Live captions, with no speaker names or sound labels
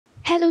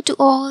Hello to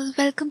all,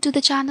 welcome to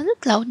the channel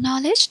Cloud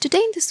Knowledge. Today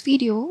in this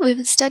video, we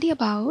will study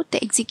about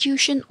the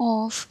execution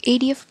of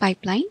ADF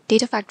pipeline,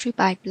 data factory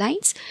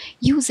pipelines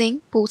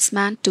using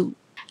Postman tool.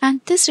 And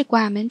this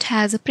requirement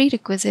has a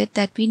prerequisite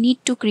that we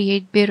need to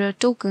create bearer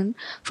token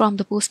from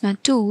the Postman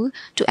tool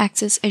to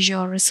access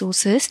Azure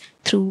resources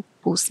through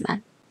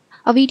Postman.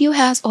 A video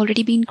has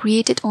already been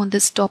created on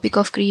this topic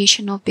of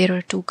creation of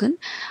bearer token.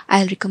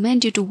 I'll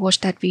recommend you to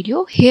watch that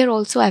video. Here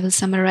also I will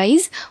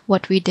summarize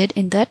what we did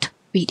in that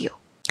video.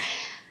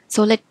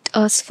 So let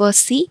us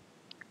first see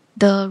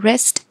the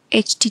REST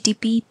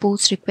HTTP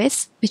post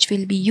requests which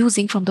we'll be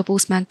using from the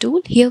Postman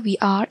tool. Here we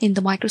are in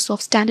the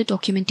Microsoft standard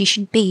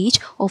documentation page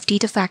of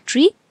Data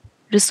Factory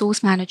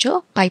Resource Manager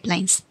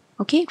Pipelines.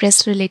 Okay,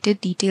 REST related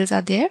details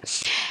are there.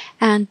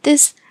 And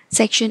this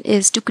section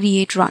is to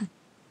create run.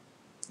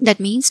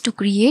 That means to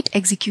create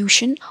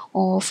execution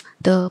of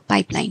the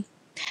pipeline.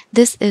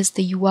 This is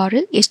the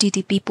URL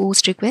HTTP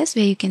post request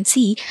where you can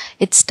see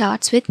it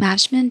starts with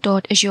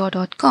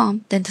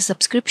management.azure.com, then the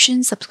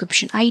subscription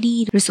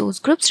ID, resource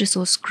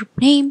group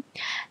name,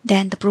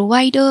 then the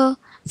provider,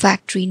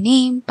 factory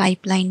name,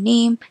 pipeline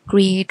name,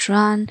 create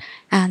run,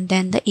 and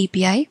then the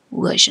API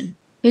version.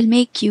 We'll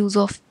make use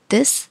of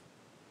this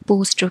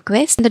post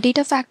request. The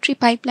data factory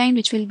pipeline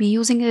which we'll be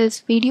using in this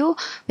video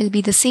will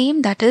be the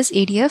same, that is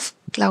ADF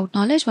Cloud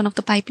Knowledge, one of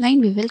the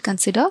pipeline we will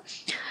consider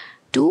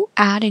to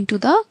add into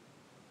the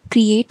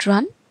create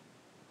run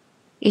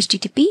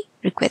HTTP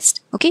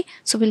request. Okay,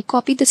 so we'll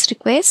copy this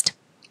request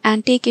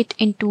and take it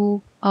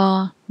into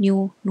a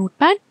new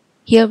notepad.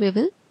 Here we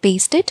will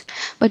paste it,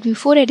 but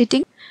before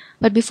adding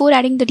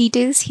the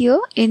details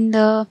here in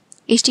the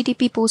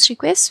HTTP post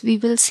request, we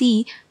will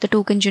see the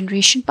token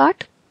generation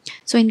part.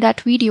 So in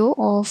that video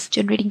of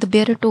generating the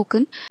bearer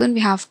token, then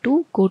we have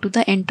to go to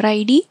the enter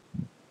ID.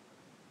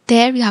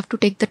 There we have to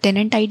take the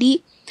tenant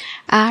ID,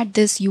 add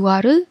this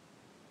URL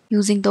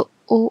using the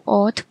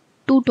OAuth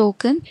 2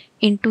 token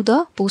into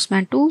the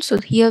Postman tool. So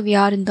here we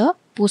are in the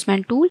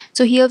Postman tool.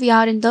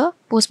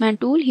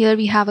 Here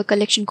we have a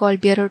collection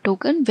called bearer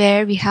token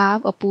where we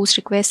have a post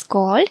request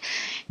called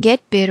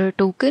get bearer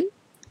token.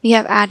 We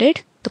have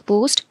added the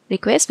post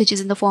request which is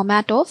in the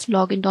format of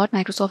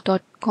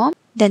login.microsoft.com.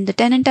 Then the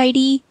tenant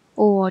ID,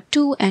 OAuth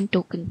 2 and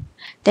token.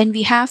 Then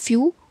we have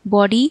few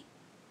body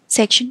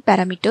section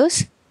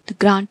parameters, the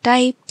grant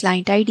type,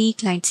 client ID,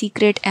 client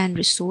secret and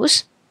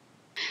resource.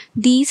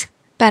 These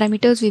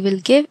parameters we will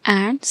give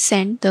and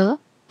send the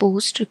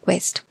post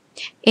request.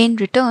 In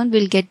return,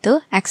 we'll get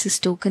the access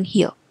token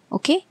here.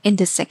 Okay, in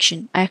this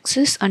section,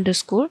 access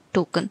underscore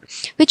token,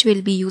 which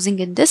we'll be using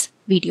in this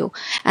video.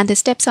 And the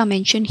steps are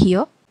mentioned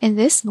here in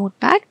this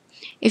notepad.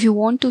 If you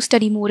want to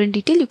study more in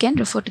detail, you can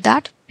refer to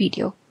that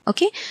video.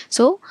 Okay,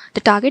 so the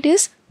target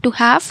is to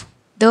have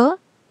the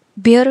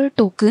bearer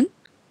token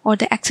or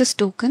the access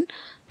token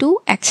to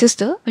access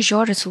the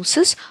Azure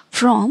resources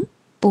from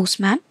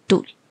Postman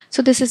tool.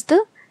 So this is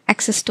the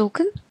access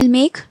token. We'll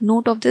make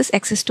note of this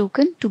access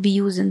token to be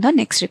used in the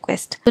next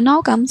request. So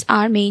now comes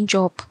our main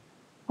job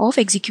of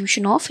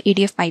execution of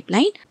ADF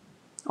pipeline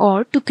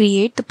or to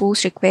create the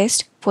post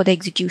request for the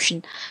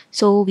execution.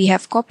 So we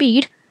have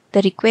copied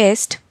the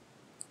request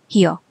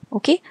here.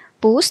 Okay,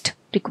 post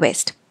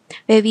request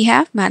where we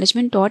have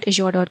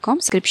management.azure.com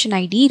subscription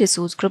ID,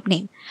 resource group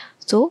name.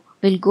 So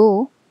we'll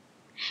go.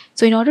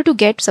 So in order to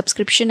get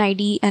subscription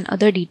ID and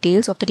other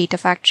details of the data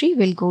factory,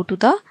 we'll go to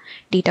the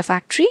data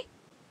factory.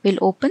 We'll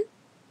open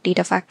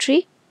data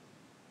factory.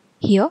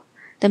 Here,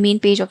 the main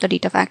page of the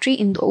data factory.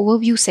 In the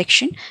overview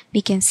section,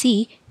 we can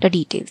see the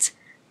details.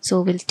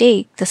 So we'll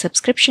take the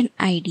subscription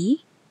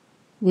ID.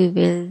 We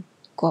will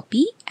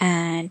copy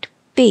and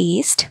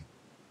paste.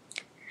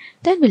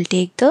 Then we'll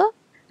take the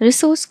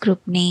resource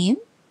group name.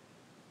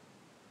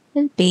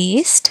 We'll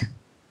paste.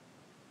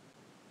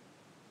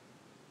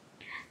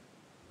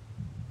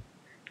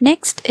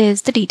 Next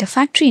is the data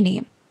factory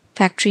name.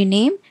 Factory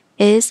name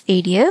is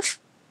ADF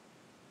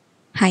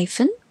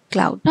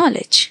Cloud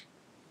Knowledge.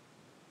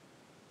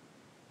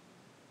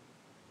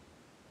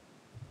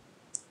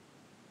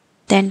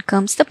 Then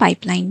comes the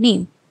pipeline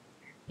name.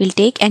 We'll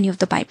take any of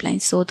the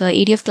pipelines. So the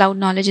ADF Cloud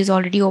Knowledge is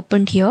already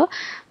opened here.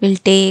 We'll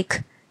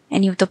take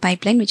any of the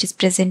pipeline which is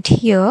present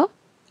here.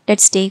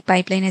 Let's take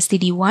pipeline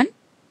SCD1.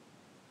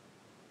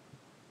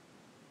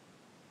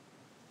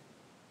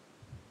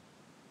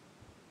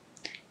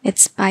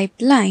 It's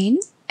pipeline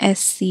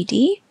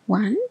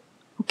SCD1.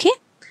 Okay.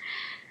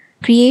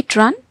 Create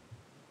run.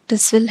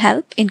 This will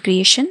help in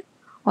creation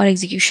or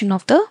execution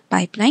of the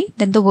pipeline,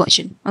 then the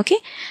version. Okay,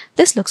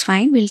 this looks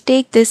fine. We'll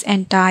take this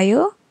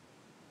entire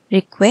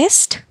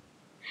request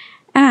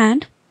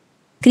and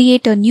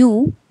create a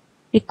new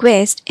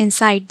request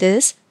inside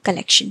this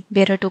collection.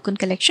 Bearer token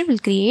collection will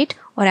create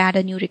or add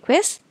a new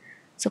request.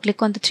 So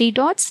click on the 3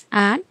 dots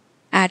and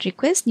add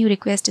request. New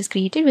request is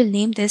created. We'll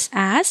name this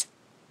as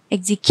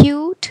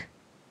execute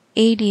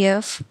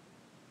ADF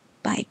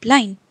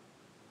pipeline.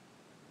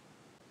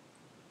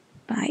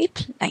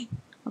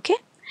 Okay,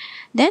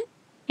 then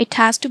it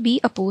has to be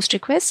a post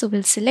request, so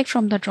we'll select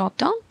from the drop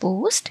down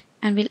post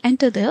and we'll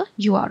enter the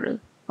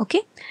URL.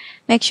 Okay,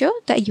 make sure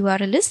the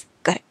URL is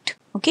correct.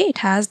 Okay, it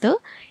has the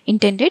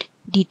intended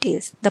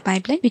details. The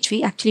pipeline which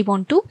we actually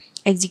want to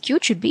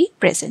execute should be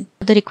present.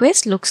 The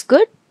request looks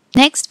good.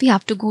 Next, we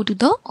have to go to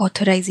the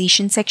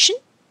authorization section.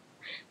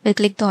 We'll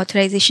click the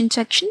authorization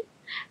section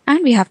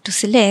and we have to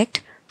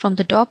select from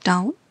the drop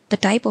down the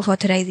type of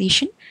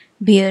authorization,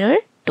 bearer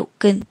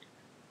token.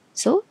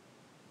 So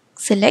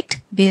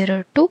select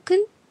bearer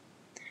token,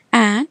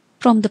 and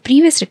from the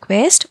previous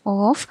request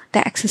of the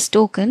access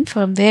token,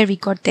 from where we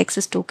got the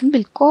access token,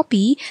 we'll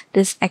copy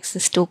this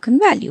access token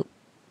value.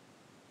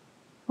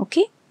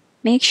 Okay,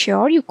 make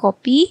sure you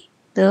copy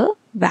the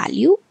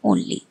value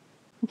only.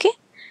 Okay,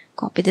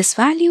 copy this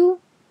value,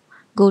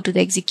 go to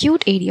the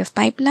execute ADF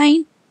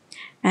pipeline,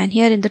 and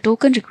here in the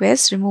token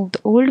request, remove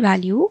the old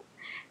value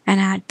and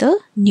add the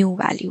new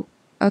value.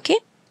 Okay,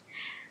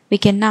 we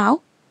can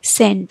now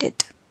send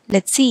it.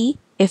 Let's see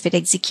if it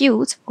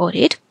executes or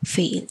it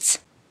fails.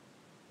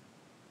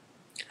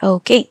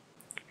 Okay,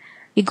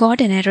 we got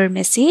an error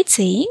message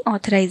saying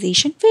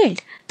authorization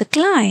failed. The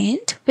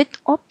client with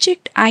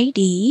object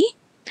ID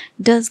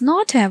does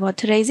not have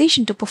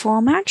authorization to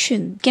perform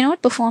action,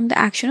 cannot perform the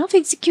action of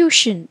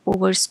execution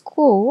over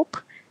scope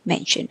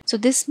mentioned. So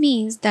this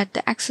means that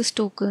the access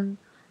token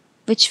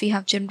which we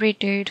have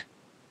generated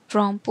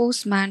from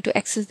Postman to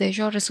access the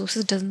Azure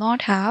resources does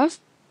not have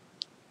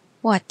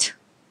what?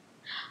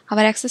 Our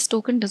access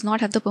token does not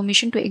have the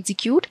permission to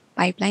execute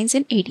pipelines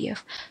in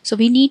ADF. So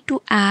we need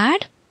to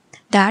add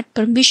that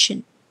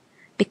permission,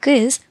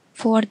 because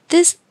for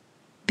this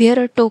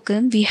bearer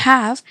token we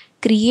have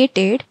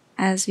created,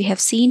 as we have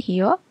seen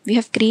here, we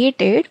have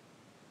created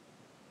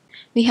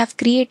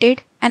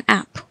an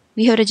app.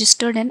 We have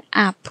registered an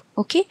app.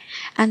 Okay,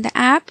 and the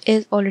app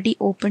is already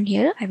open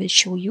here. I will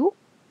show you.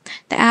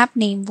 The app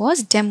name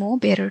was demo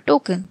bearer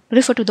token.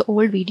 Refer to the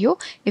old video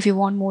if you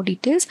want more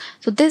details.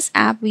 So this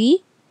app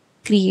we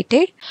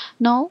created.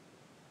 Now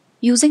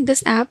using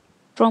this app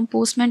from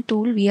Postman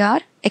tool, we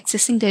are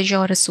accessing the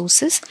Azure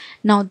resources.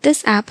 Now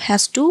this app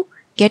has to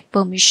get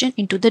permission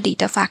into the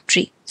data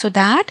factory so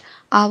that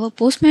our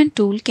Postman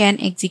tool can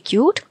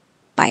execute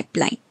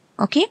pipeline.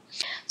 Okay,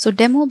 so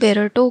demo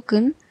bearer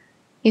token,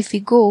 if we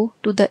go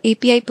to the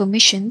API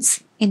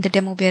permissions in the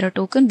demo bearer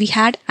token, we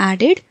had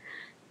added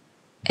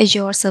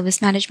Azure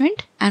Service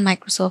Management and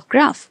Microsoft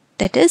Graph,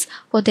 that is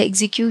for the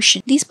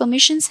execution. These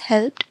permissions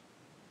helped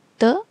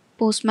the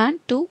Postman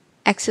to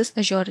access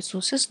Azure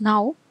resources.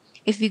 Now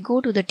if we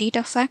go to the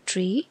data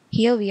factory,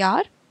 here we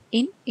are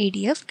in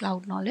ADF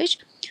Cloud Knowledge.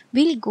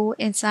 We'll go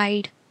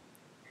inside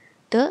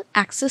the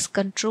access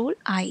control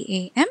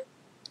IAM,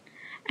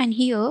 and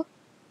here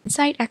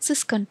inside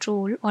access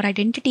control or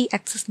identity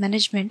access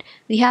management,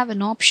 we have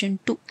an option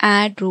to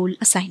add role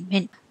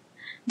assignment.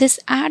 This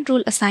add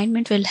role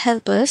assignment will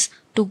help us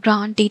to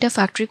grant data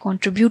factory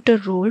contributor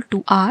role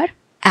to our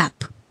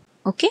app.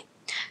 Okay,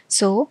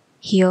 so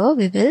here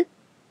we will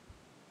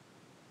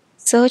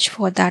search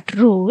for that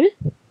role,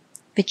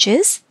 which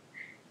is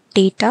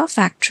data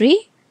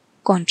factory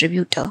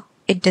contributor.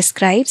 It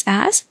describes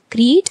as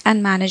create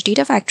and manage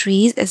data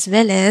factories as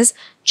well as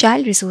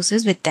child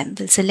resources with them.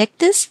 We'll select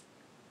this.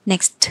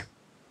 Next.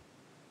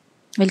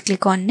 We'll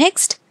click on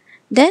next.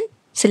 Then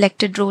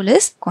selected role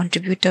is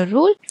contributor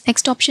role.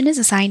 Next option is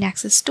assign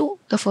access to.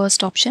 The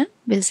first option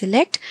we'll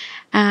select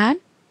and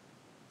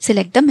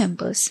select the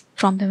members.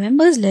 From the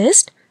members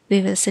list,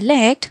 we will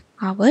select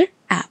our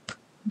app,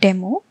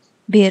 demo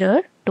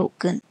bearer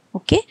token.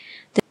 Okay,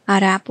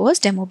 our app was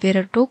demo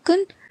bearer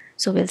token.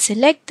 So we'll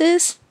select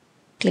this,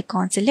 click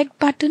on select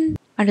button.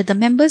 Under the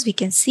members, we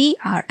can see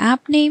our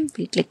app name.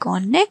 We'll click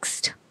on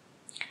next.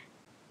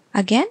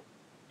 Again,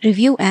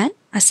 review and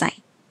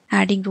assign.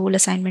 Adding role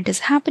assignment is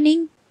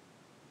happening.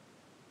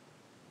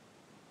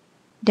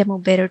 Demo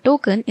bearer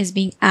token is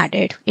being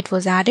added. It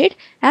was added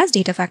as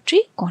data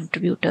factory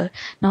contributor.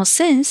 Now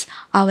since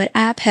our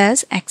app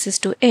has access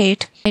to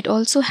it, it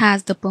also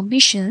has the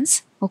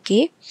permissions.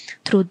 Okay,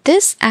 through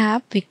this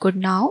app we could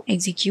now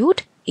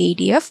execute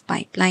ADF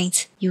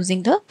pipelines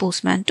using the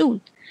Postman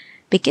tool,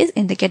 because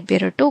in the get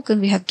bearer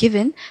token we have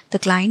given the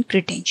client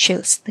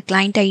credentials, the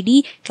client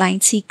ID,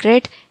 client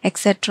secret,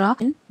 etc.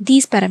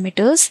 These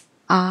parameters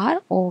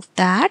are of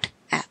that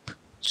app.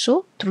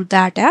 So through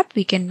that app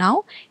we can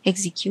now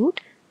execute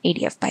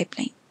ADF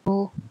pipeline.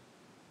 So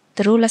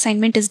the role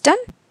assignment is done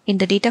in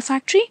the data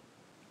factory.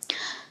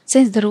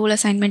 Since the role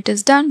assignment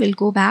is done, we'll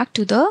go back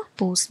to the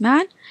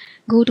Postman,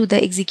 go to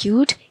the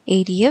execute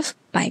ADF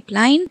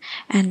pipeline,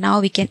 and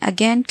now we can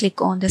again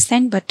click on the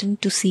send button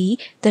to see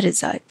the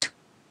result.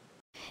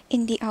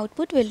 In the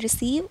output, we'll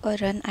receive a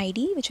run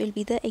ID, which will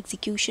be the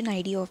execution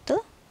ID of the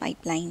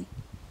pipeline.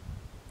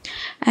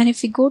 And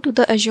if we go to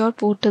the Azure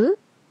portal,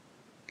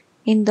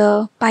 in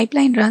the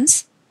pipeline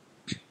runs,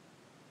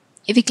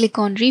 if we click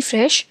on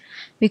refresh,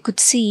 we could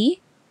see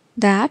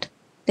that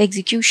the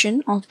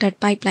execution of that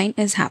pipeline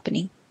is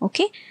happening.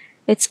 Okay,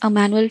 it's a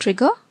manual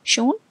trigger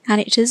shown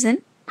and it is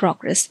in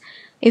progress.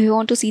 If you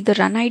want to see the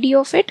run ID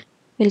of it,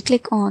 we'll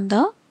click on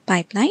the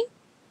pipeline.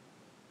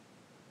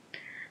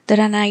 The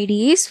run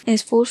ID is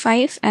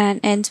 45 and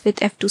ends with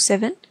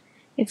F27.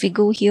 if we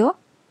go here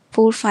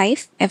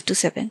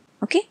 45F27,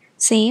 okay,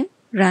 same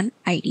run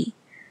ID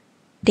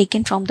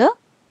taken from the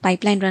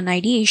pipeline run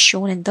ID is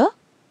shown in the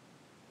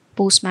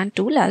Postman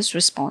tool as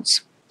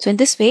response. So in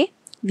this way,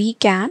 we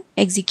can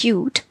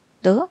execute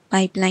the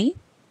pipeline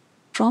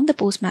from the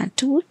Postman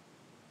tool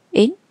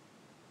in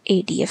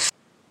ADF.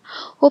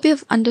 Hope you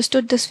have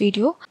understood this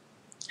video.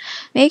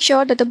 Make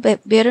sure that the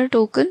bearer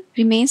token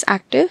remains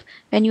active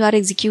when you are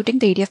executing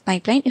the ADF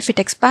pipeline. If it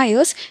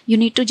expires, you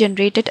need to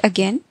generate it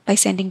again by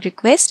sending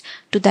request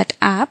to that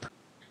app.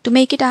 To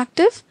make it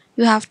active,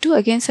 you have to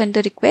again send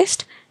the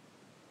request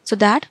so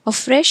that a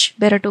fresh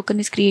bearer token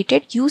is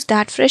created. Use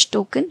that fresh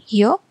token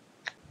here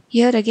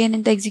again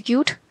in the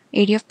execute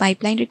ADF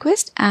pipeline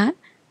request, and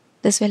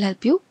this will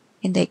help you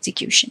in the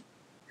execution.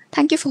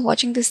 Thank you for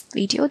watching this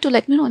video. Do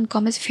let me know in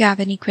comments if you have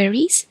any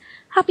queries.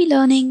 Happy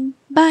learning.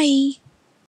 Bye.